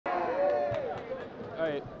All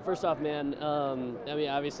right, first off, man, I mean,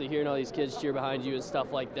 obviously hearing all these kids cheer behind you and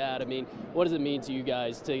stuff like that, I mean, what does it mean to you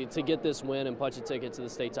guys to get this win and punch a ticket to the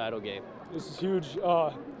state title game? This is huge.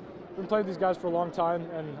 We've been playing with these guys for a long time,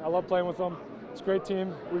 and I love playing with them. It's a great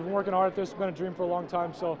team. We've been working hard at this. It's been a dream for a long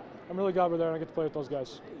time, so I'm really glad we're there and I get to play with those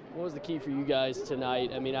guys. What was the key for you guys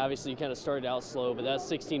tonight? I mean, obviously you kind of started out slow, but that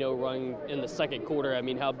 16-0 run in the second quarter, I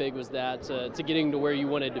mean, how big was that to getting to where you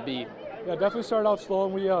wanted to be? Yeah, definitely started out slow,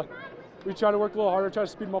 and we tried to work a little harder, try to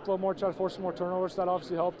speed them up a little more, try to force some more turnovers. That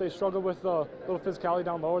obviously helped. They struggled with a little physicality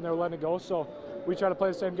down low, and they were letting it go, so we tried to play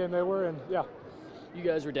the same game they were, and yeah. You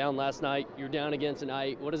guys were down last night. You're down again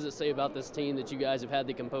tonight. What does it say about this team that you guys have had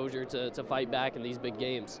the composure to fight back in these big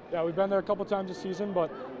games? Yeah, we've been there a couple times this season, but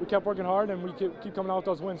we kept working hard, and we keep coming out with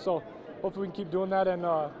those wins. So hopefully we can keep doing that and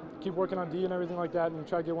keep working on D and everything like that, and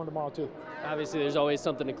try to get one tomorrow too. Obviously, there's always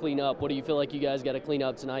something to clean up. What do you feel like you guys got to clean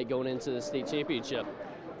up tonight going into the state championship?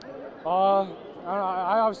 I don't know,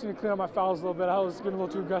 I obviously need to clean up my fouls a little bit. I was getting a little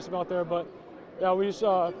too aggressive out there, but yeah, we just,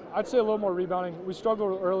 I'd say a little more rebounding. We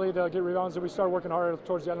struggled early to get rebounds, and we started working harder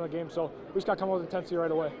towards the end of the game, so we just got to come with intensity right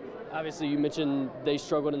away. Obviously, you mentioned they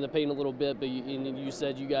struggled in the paint a little bit, but you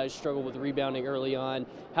said you guys struggled with rebounding early on.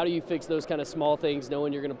 How do you fix those kind of small things,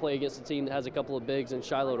 knowing you're going to play against a team that has a couple of bigs in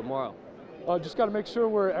Shiloh tomorrow? Just got to make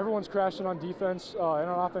sure everyone's crashing on defense and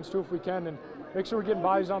on offense too if we can, and make sure we're getting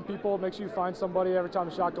bodies on people, make sure you find somebody every time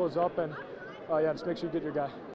the shot goes up, and yeah, just make sure you get your guy.